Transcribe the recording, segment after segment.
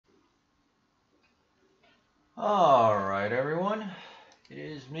Alright everyone, it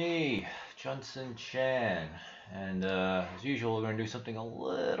is me, Junson Chan, and as usual we're going to do something a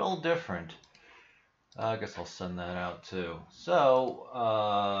little different. I guess I'll send that out too. So,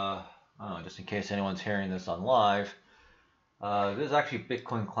 I don't know, just in case anyone's hearing this on live, this is actually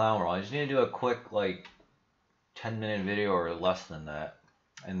Bitcoin Clown World. I just need to do a quick 10-minute video or less than that,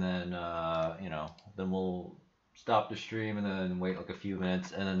 and then then we'll stop the stream and then wait like a few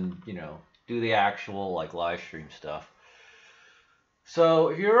minutes and then do the actual live stream stuff. So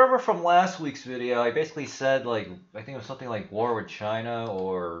if you remember from last week's video, I basically said I think it was something like war with China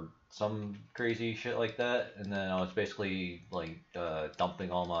or some crazy shit like that, and then I was basically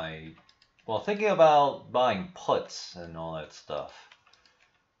dumping all my, well, thinking about buying puts and all that stuff.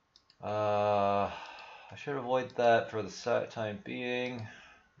 I should avoid that for the time being.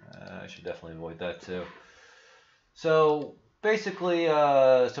 I should definitely avoid that too. So basically,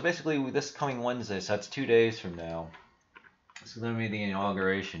 this coming Wednesday, so that's 2 days from now. It's going to be the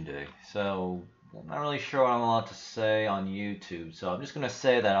inauguration day. So I'm not really sure what I'm allowed to say on YouTube. So I'm just going to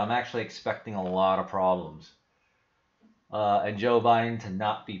say that I'm actually expecting a lot of problems. And Joe Biden to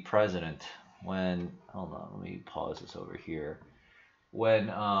not be president when, hold on, let me pause this over here.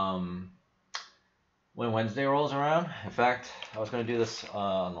 When Wednesday rolls around. In fact, I was going to do this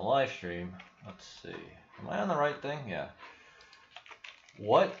on the live stream. Let's see. Am I on the right thing? Yeah.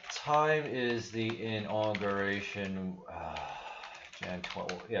 What time is the inauguration? Jan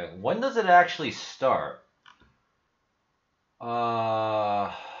 12. Yeah, when does it actually start?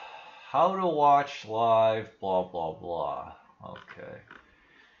 How to watch live, blah, blah, blah. Okay.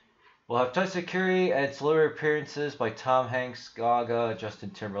 We'll have tight security and celebrity appearances by Tom Hanks, Gaga,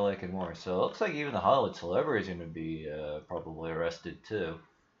 Justin Timberlake, and more. So it looks like even the Hollywood celebrities are going to be probably arrested too.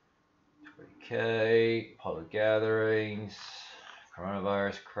 20K, public gatherings,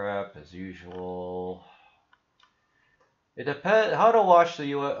 coronavirus crap as usual. It depends how to watch the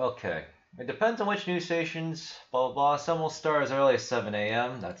U.S. Okay. It depends on which news stations, blah, blah, blah. Some will start as early as 7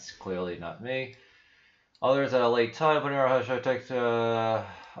 a.m. That's clearly not me. Others at a late time.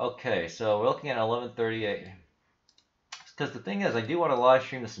 Okay, so we're looking at 11:38. Because the thing is, I do want to live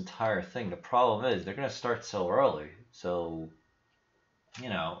stream this entire thing. The problem is, they're going to start so early. So,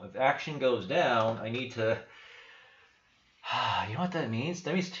 if action goes down, I need to... You know what that means?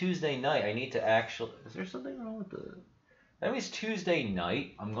 That means Tuesday night, I need to actually... Is there something wrong with the... That means Tuesday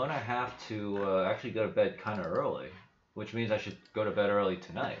night, I'm going to have to actually go to bed kind of early. Which means I should go to bed early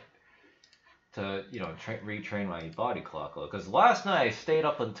tonight. To, retrain my body clock. Because last night I stayed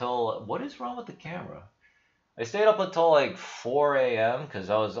up until... What is wrong with the camera? I stayed up until like 4 a.m. because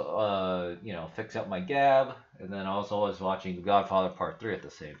I was, fixing up my gab. And then I was watching The Godfather Part 3 at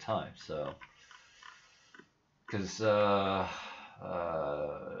the same time. So... Because our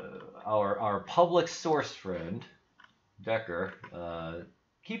public source friend, Becker,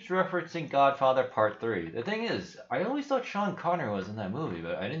 keeps referencing Godfather Part 3. The thing is, I always thought Sean Connery was in that movie,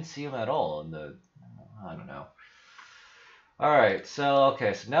 but I didn't see him at all in the... I don't know. Alright, so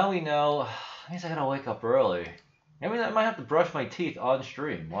now we know. That means I gotta wake up early. Maybe I might have to brush my teeth on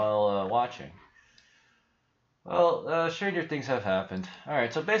stream while watching. Well, stranger things have happened.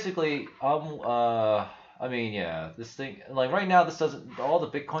 Alright, so basically, this thing, right now, this doesn't, all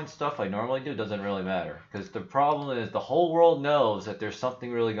the Bitcoin stuff I normally do doesn't really matter. Because the problem is the whole world knows that there's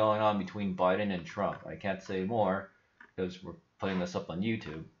something really going on between Biden and Trump. I can't say more because we're putting this up on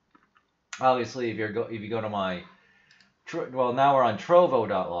YouTube. Obviously, if you go to my, well, now we're on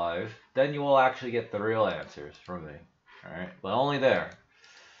Trovo.live, then you will actually get the real answers from me. Alright, but only there.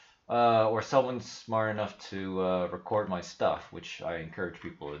 Or someone's smart enough to record my stuff, which I encourage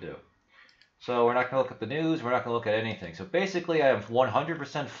people to do. So we're not going to look at the news. We're not going to look at anything. So basically, I am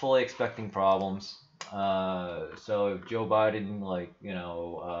 100% fully expecting problems. So if Joe Biden,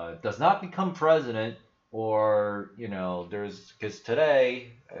 does not become president, or because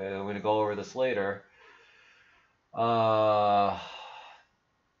today, I'm going to go over this later. 2000.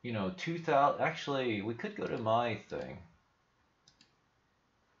 Actually, we could go to my thing.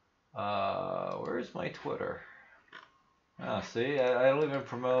 Where is my Twitter? Oh, see, I don't even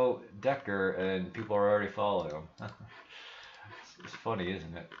promote Decker, and people are already following him. It's funny,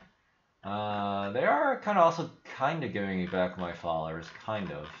 isn't it? They are also kind of giving me back my followers,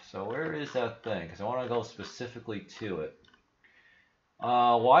 kind of. So where is that thing? Because I want to go specifically to it.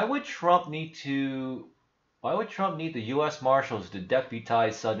 Why would Trump need the U.S. Marshals to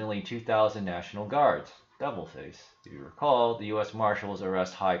deputize suddenly 2,000 National Guards? Devilface. If you recall, the U.S. Marshals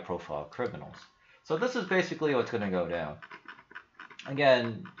arrest high-profile criminals. So this is basically what's going to go down.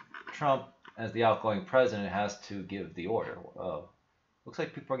 Again, Trump, as the outgoing president, has to give the order. Oh, looks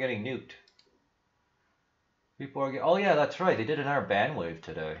like people are getting nuked. People are getting, oh yeah, that's right. They did another band wave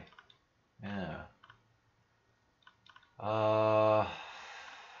today. Yeah.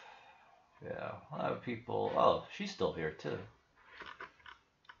 Yeah, a lot of people. Oh, she's still here too.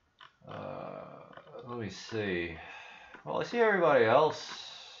 Let me see. Well, I see everybody else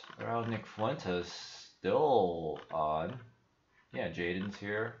around Nick Fuentes still on. Yeah, Jaden's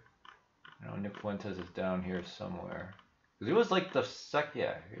here. You know, Nick Fuentes is down here somewhere. Because he was like the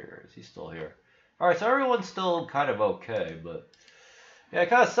yeah, here is. He's still here. Alright, so everyone's still kind of okay, but yeah, it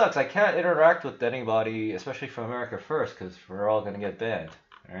kind of sucks. I can't interact with anybody, especially from America First, because we're all going to get banned.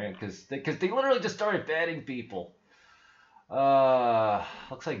 Alright, because they literally just started banning people.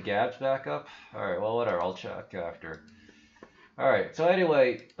 Looks like Gab's back up. Alright, well, whatever. I'll check after. Alright, so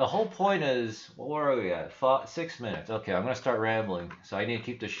anyway, the whole point is, where are we at? 6 minutes. Okay, I'm going to start rambling. So I need to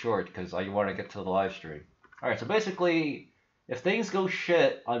keep this short because I want to get to the live stream. Alright, so basically, if things go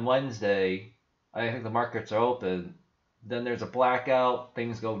shit on Wednesday, I think the markets are open, then there's a blackout,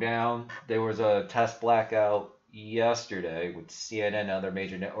 things go down. There was a test blackout yesterday with CNN and other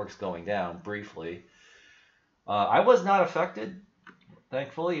major networks going down briefly. I was not affected,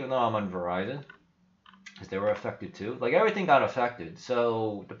 thankfully, even though I'm on Verizon, because they were affected too. Like, everything got affected.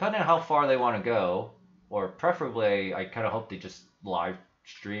 So depending on how far they want to go, or preferably, I kind of hope they just live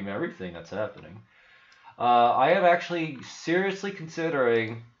stream everything that's happening. I am actually seriously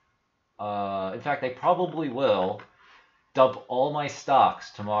considering, in fact, I probably will dump all my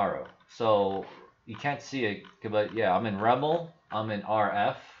stocks tomorrow. So you can't see it, but yeah, I'm in Remel, I'm in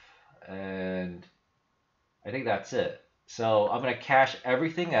RF, and I think that's it. So I'm gonna cash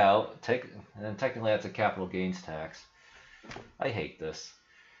everything out, and then technically that's a capital gains tax. I hate this.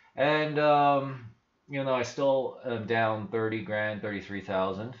 And you know, I still am down 30 grand,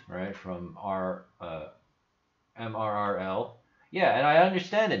 33,000, right, from our MRRL. Yeah, and I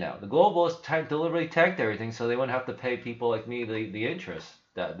understand it now. The globalists deliberately tanked everything so they wouldn't have to pay people like me the interest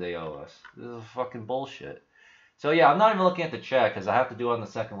that they owe us. This is fucking bullshit. So yeah, I'm not even looking at the chat because I have to do it on the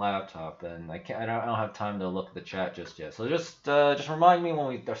second laptop, and I don't have time to look at the chat just yet. So just remind me when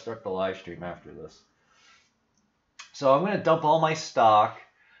we start the live stream after this. So I'm gonna dump all my stock.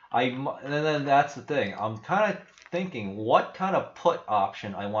 And then that's the thing. I'm kind of thinking what kind of put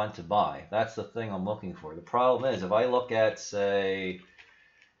option I want to buy. That's the thing I'm looking for. The problem is if I look at, say,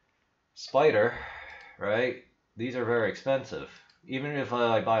 Spider, right? These are very expensive. Even if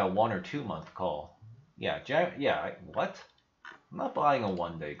I buy a 1 or 2 month call. Yeah, what? I'm not buying a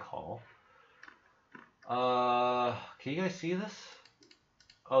 1 day call. Can you guys see this?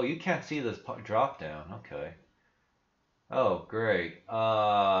 Oh, you can't see this drop down. Okay. Oh, great.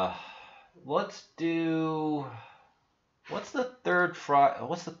 Let's do. What's the third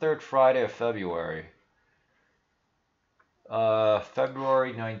Friday of February?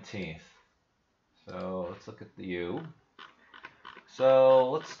 February 19th. So let's look at the U.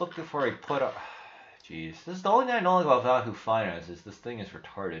 So let's look for a put up. Jeez, this is the only thing I know about Yahoo Finance is this thing is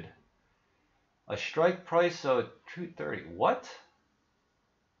retarded. A strike price of 230. What?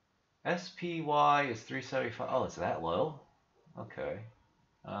 SPY is 375. Oh, it's that low? Okay.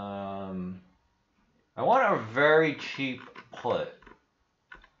 I want a very cheap put.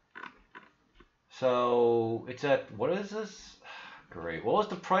 So it's at, what is this? Great. What was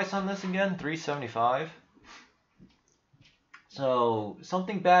the price on this again? 375? So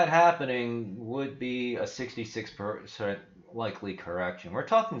something bad happening would be a 66% likely correction. We're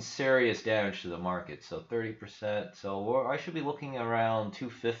talking serious damage to the market. So 30%. So I should be looking around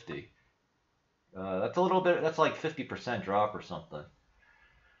 250. That's a little bit. That's like 50% drop or something.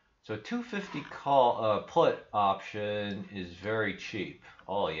 So 250 call put option is very cheap.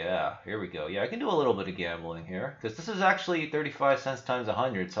 Oh yeah, here we go. Yeah, I can do a little bit of gambling here because this is actually 35 cents times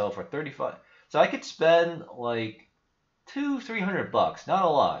 100. So for 35, so I could spend like $200-300 bucks, not a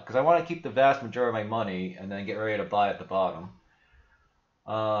lot, because I want to keep the vast majority of my money and then get ready to buy at the bottom.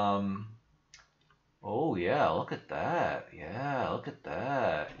 Oh yeah, look at that. Yeah, look at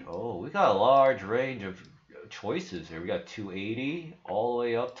that. Oh, we got a large range of choices here. We got 280 all the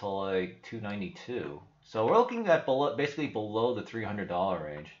way up to like 292. So we're looking at basically below the $300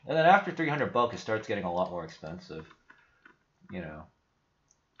 range. And then after 300 bucks, it starts getting a lot more expensive. You know.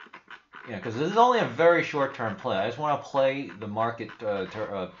 Yeah, because this is only a very short-term play. I just want to play the market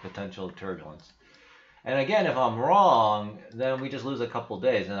potential turbulence. And again, if I'm wrong, then we just lose a couple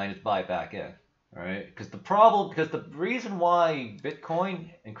days and I just buy it back in. All right, because the reason why Bitcoin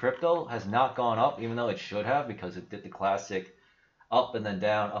and crypto has not gone up, even though it should have, because it did the classic up and then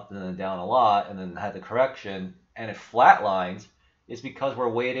down a lot, and then had the correction, and it flatlines, is because we're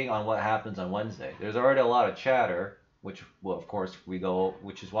waiting on what happens on Wednesday. There's already a lot of chatter, which, well, of course,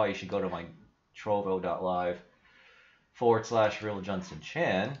 which is why you should go to my trovo.live /real Junson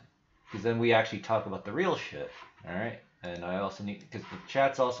Chan, because then we actually talk about the real shit. All right. And I also need, because the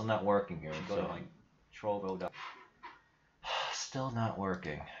chat's also not working here. Go to like Trovo. Still not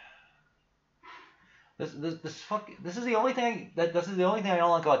working. This is the only thing I don't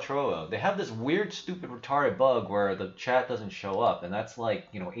like about Trovo. They have this weird, stupid, retarded bug where the chat doesn't show up, and that's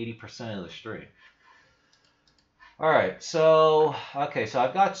like 80% of the stream. All right, so okay, so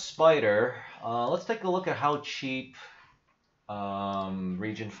I've got Spider. Let's take a look at how cheap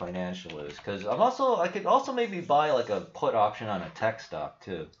Region Financial is, because I could also maybe buy like a put option on a tech stock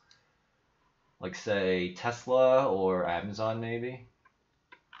too, like say Tesla or Amazon maybe.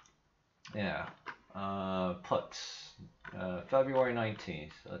 Yeah. Puts, February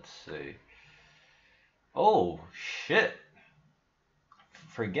 19th. Let's see. Oh, shit.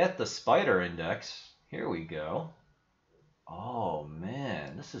 Forget the Spider Index. Here we go. Oh,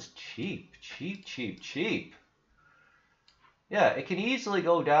 man. This is cheap. Cheap, cheap, cheap. Yeah, it can easily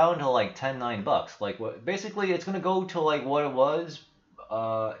go down to like $10-9. Like, basically, it's going to go to like what it was.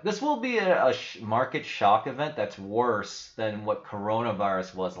 This will be a market shock event that's worse than what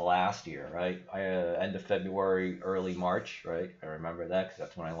coronavirus was last year, right? End of February, early March, right? I remember that because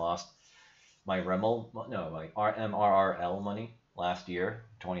that's when I lost my my MRRL money last year,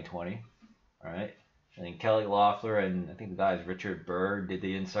 2020, all right? And then Kelly Loeffler and I think the guys Richard Burr did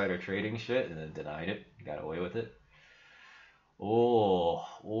the insider trading shit and then denied it, got away with it.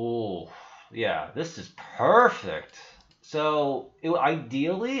 Oh, yeah, this is perfect. So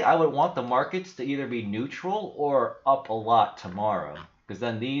ideally, I would want the markets to either be neutral or up a lot tomorrow, because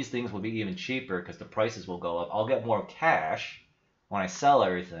then these things will be even cheaper because the prices will go up. I'll get more cash when I sell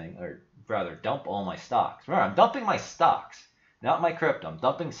everything, or rather dump all my stocks. Remember, I'm dumping my stocks, not my crypto. I'm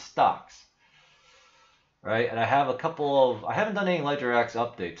dumping stocks, right? And I have I haven't done any LedgerX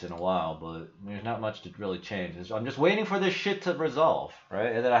updates in a while, but there's not much to really change. I'm just waiting for this shit to resolve,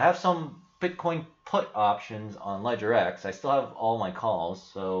 right? And then I have some Bitcoin put options on LedgerX. I still have all my calls,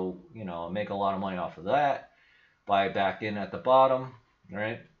 so I'll make a lot of money off of that. Buy back in at the bottom,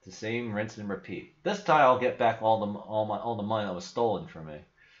 right? The same rinse and repeat. This time I'll get back all the money that was stolen from me.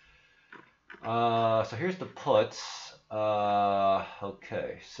 So here's the puts.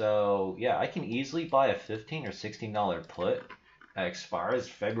 Okay, so yeah, I can easily buy a $15 or $16 put that expires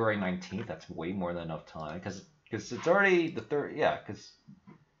February 19th. That's way more than enough time because it's already the third. Yeah, because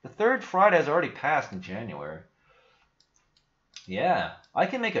the third Friday has already passed in January. Yeah, I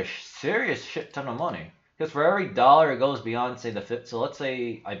can make a serious shit ton of money. Because for every dollar it goes beyond, say, the fifth. So let's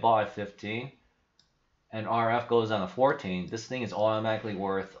say I buy 15 and RF goes down to 14. This thing is automatically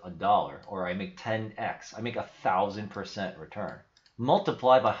worth $1. Or I make 10x. I make 1,000% return.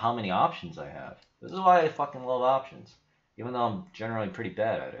 Multiplied by how many options I have. This is why I fucking love options. Even though I'm generally pretty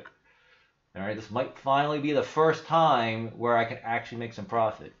bad at it. Alright, this might finally be the first time where I can actually make some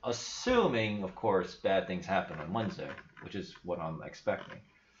profit. Assuming, of course, bad things happen on Wednesday, which is what I'm expecting.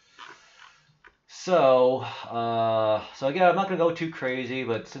 So again, I'm not going to go too crazy,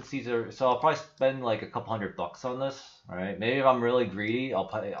 but since these are, so I'll probably spend like a couple $100 on this, alright? Maybe if I'm really greedy,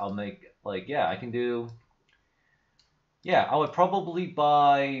 I'll make, like, yeah, I can do, yeah, I would probably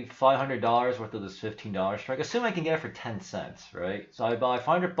buy $500 worth of this $15 strike. Assume I can get it for 10 cents, right? So I buy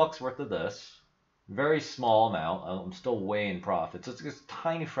 $500 worth of this. Very small amount. I'm still way in profit. So it's just a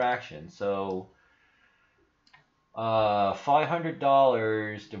tiny fraction. So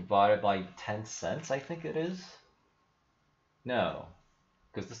 $500 divided by 10 cents, I think it is. No,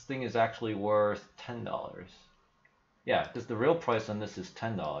 because this thing is actually worth $10. Yeah, because the real price on this is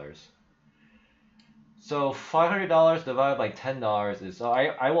 $10. So $500 divided by $10 is, so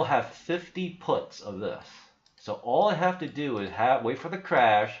I will have 50 puts of this. So all I have to do is wait for the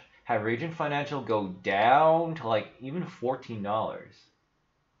crash, have Region Financial go down to like even $14.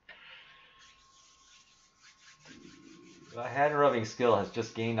 My hand rubbing skill has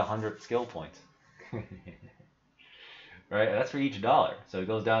just gained 100 skill points. Right, that's for each dollar. So it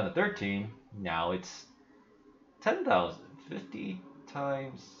goes down to 13. Now it's 10,000. 50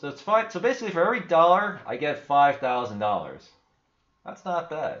 times, so it's fine. So basically for every dollar I get $5,000. That's not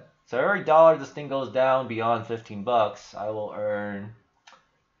bad. So every dollar this thing goes down beyond 15 bucks, I will earn,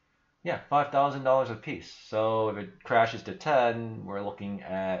 yeah, $5,000 a piece. So if it crashes to 10, we're looking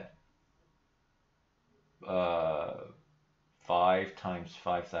at 5 times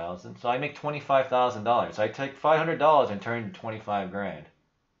 5,000. So I make $25,000. So I take $500 and turn it to 25 grand.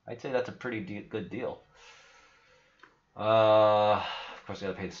 I'd say that's a pretty good deal. Of course, I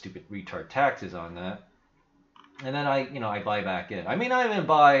gotta pay the stupid retard taxes on that, and then I buy back in. I may not even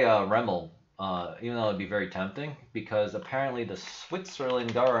buy Remel, even though it'd be very tempting, because apparently the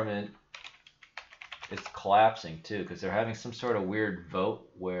Switzerland government it's collapsing too, because they're having some sort of weird vote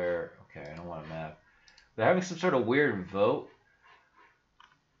where, okay, I don't want a map. They're having some sort of weird vote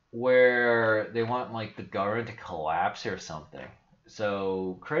where they want like the government to collapse or something.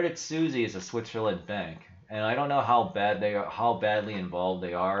 So Credit Suisse is a Switzerland bank, and I don't know how badly involved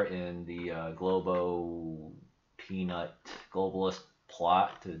they are in the Globo Peanut globalist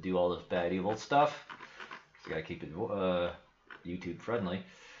plot to do all this bad evil stuff. So you gotta keep it YouTube friendly.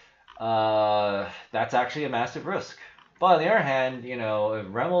 That's actually a massive risk. But on the other hand, you know, if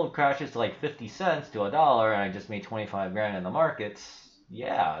Remel crashes to like 50 cents to $1 and I just made 25 grand in the markets,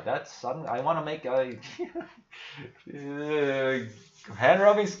 yeah, I want to make a hand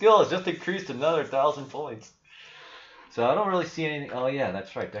rubbing skill has just increased another 1,000 points. So I don't really see anything. Oh yeah,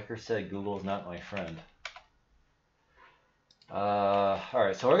 that's right. Decker said Google is not my friend.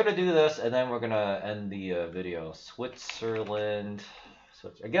 Alright, so we're going to do this, and then we're going to end the video. Switzerland.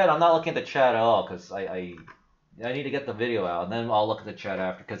 Again, I'm not looking at the chat at all, because I need to get the video out, and then I'll look at the chat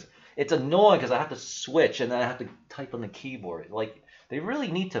after, because it's annoying, because I have to switch, and then I have to type on the keyboard. Like, they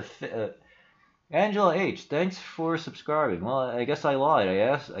really need to fit... Angela H., thanks for subscribing. Well, I guess I lied.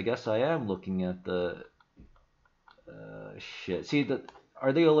 I guess I am looking at the... shit. See,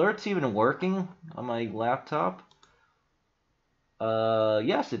 are the alerts even working on my laptop?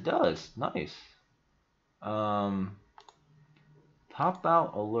 Yes, it does. Nice. Pop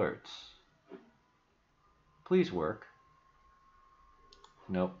out alerts. Please work.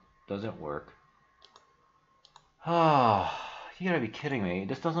 Nope, doesn't work. Ah, you gotta be kidding me.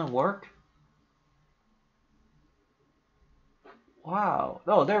 This doesn't work? Wow.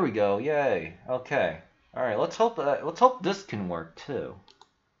 Oh, there we go. Yay. Okay. All right. Let's hope this can work too.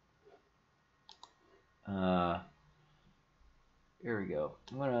 Here we go.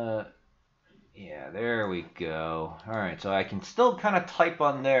 I'm gonna. Yeah, there we go. All right. So I can still kind of type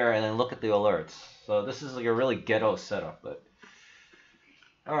on there and then look at the alerts. So this is like a really ghetto setup, but.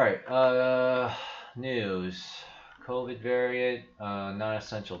 All right. News. COVID variant.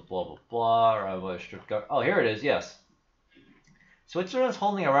 Non-essential. Blah blah blah. Oh, here it is. Yes. Switzerland is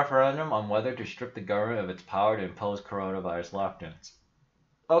holding a referendum on whether to strip the government of its power to impose coronavirus lockdowns.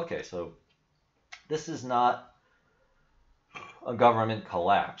 Okay, so this is not a government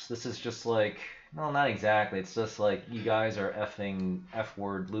collapse. This is just like, no, not exactly. It's just like, you guys are effing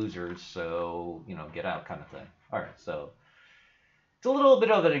F-word losers, so, you know, get out kind of thing. All right, so it's a little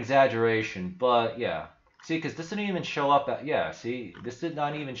bit of an exaggeration, but yeah. See, because this didn't even show up at, yeah, see, this did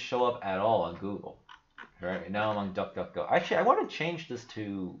not even show up at all on Google. Right, now I'm on DuckDuckGo. Actually, I want to change this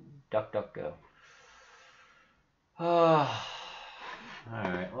to DuckDuckGo. Alright,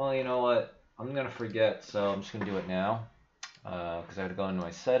 well, you know what? I'm going to forget, so I'm just going to do it now. Because I have to go into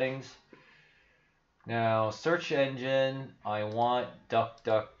my settings. Now, search engine, I want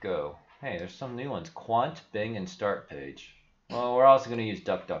DuckDuckGo. Hey, there's some new ones. Quant, Bing, and Start Page. Well, we're also going to use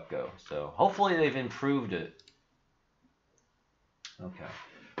DuckDuckGo, so hopefully they've improved it. Okay.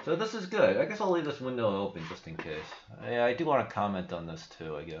 So this is good. I guess I'll leave this window open just in case. Yeah, I do want to comment on this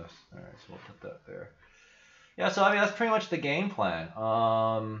too, I guess. Alright, so we'll put that there. Yeah, so I mean, that's pretty much the game plan.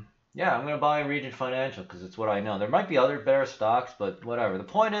 Yeah, I'm going to buy Region Financial because it's what I know. There might be other better stocks, but whatever. The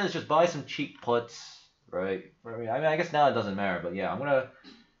point is just buy some cheap puts, right? I mean, I guess now it doesn't matter, but yeah, I'm going to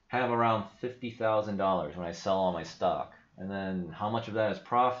have around $50,000 when I sell all my stock. And then how much of that is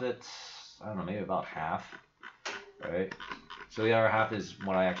profits? I don't know, maybe about half, right? So the other half is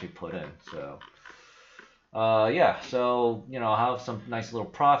what I actually put in. So, yeah. So, you know, I'll have some nice little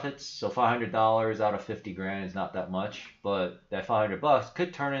profits. So $500 out of 50 grand is not that much, but that 500 bucks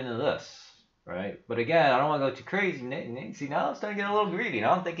could turn into this, right? But again, I don't want to go too crazy. See, now it's starting to get a little greedy.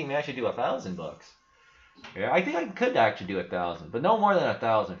 Now I'm thinking maybe I should do $1,000 bucks. Yeah, I think I could actually do 1,000, but no more than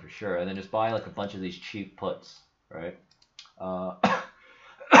 1,000 for sure. And then just buy like a bunch of these cheap puts, right?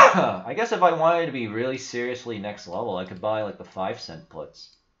 I guess if I wanted to be really seriously next level, I could buy like the 5-cent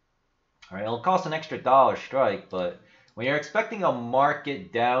puts. All right, it'll cost an extra $1 strike, but when you're expecting a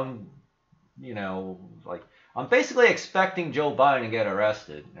market down, you know, like I'm basically expecting Joe Biden to get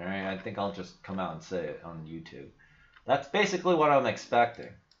arrested. All right, I think I'll just come out and say it on YouTube. That's basically what I'm expecting.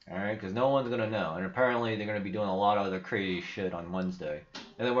 All right, because no one's gonna know, and apparently they're gonna be doing a lot of other crazy shit on Wednesday,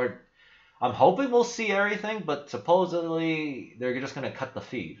 and then I'm hoping we'll see everything, but supposedly they're just going to cut the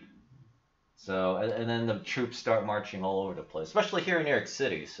feed. So, and then the troops start marching all over the place, especially here in New York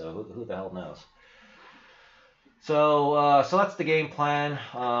City. So who the hell knows? So, so that's the game plan.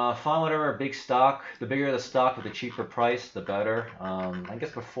 Find whatever big stock. The bigger the stock with the cheaper price, the better. I guess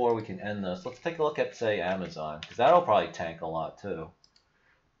before we can end this, let's take a look at, say, Amazon, because that'll probably tank a lot too.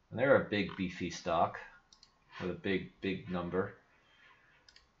 And they're a big beefy stock with a big number.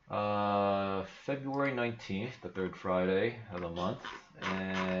 February 19th, the third Friday of the month.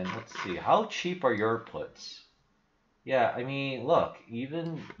 And let's see, how cheap are your puts? Yeah, I mean, look,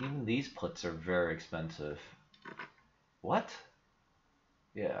 even these puts are very expensive. What?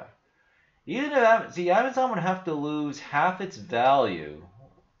 Yeah. Even if, see, Amazon would have to lose half its value,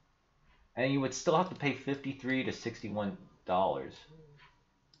 and you would still have to pay $53 to $61.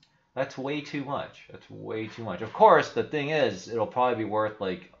 That's way too much. That's way too much. Of course, the thing is, it'll probably be worth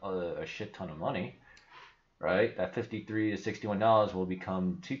like a shit ton of money, right? That $53 to $61 will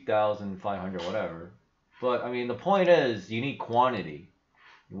become $2,500, whatever. But I mean, the point is, you need quantity.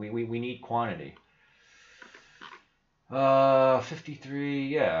 We need quantity. 53,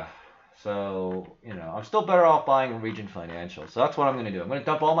 yeah. So, you know, I'm still better off buying Region Financial. So that's what I'm going to do. I'm going to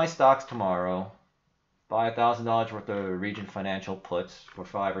dump all my stocks tomorrow. Buy $1,000 worth of Region Financial puts for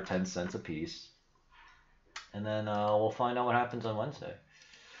 5 or 10 cents a piece. And then we'll find out what happens on Wednesday.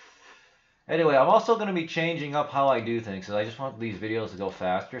 Anyway, I'm also going to be changing up how I do things, because I just want these videos to go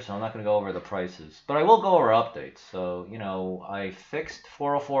faster, so I'm not going to go over the prices. But I will go over updates. So, you know, I fixed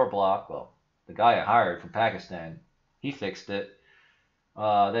 404 block. Well, the guy I hired from Pakistan, he fixed it.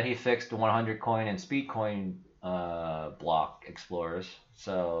 Then he fixed the 100 coin and speed coin block explorers.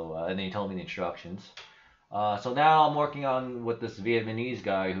 So, and then he told me the instructions. So now I'm working on with this Vietnamese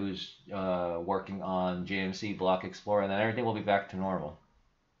guy who's working on JMC block explorer, and then everything will be back to normal.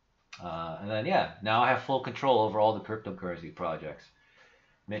 And then, yeah, now I have full control over all the cryptocurrency projects.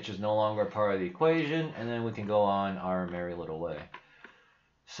 Mitch is no longer part of the equation, and then we can go on our merry little way.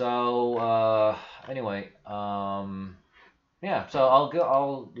 So, anyway, yeah,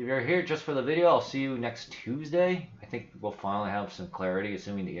 so if you're here just for the video, I'll see you next Tuesday. I think we'll finally have some clarity,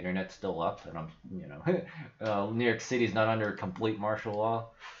 assuming the internet's still up, and I'm, you know, New York City's not under complete martial law.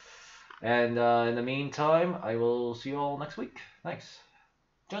 And in the meantime, I will see you all next week. Thanks.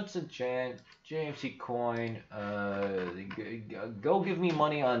 Junson Chan, JMC Coin, go give me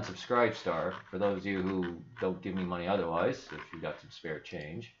money on Subscribestar, for those of you who don't give me money otherwise, if you got some spare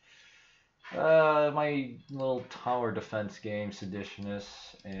change. My little tower defense game, Seditionist,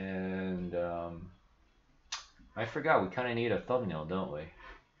 and I forgot, we kind of need a thumbnail, don't we?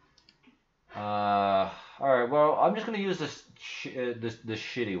 Alright, well, I'm just going to use this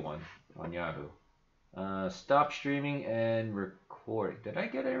shitty one on Yahoo. Stop streaming and recording. Did I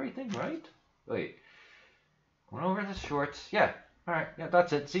get everything right? Wait. Went over the shorts. Yeah. Alright. Yeah,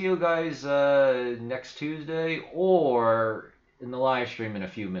 that's it. See you guys next Tuesday or in the live stream in a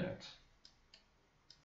few minutes.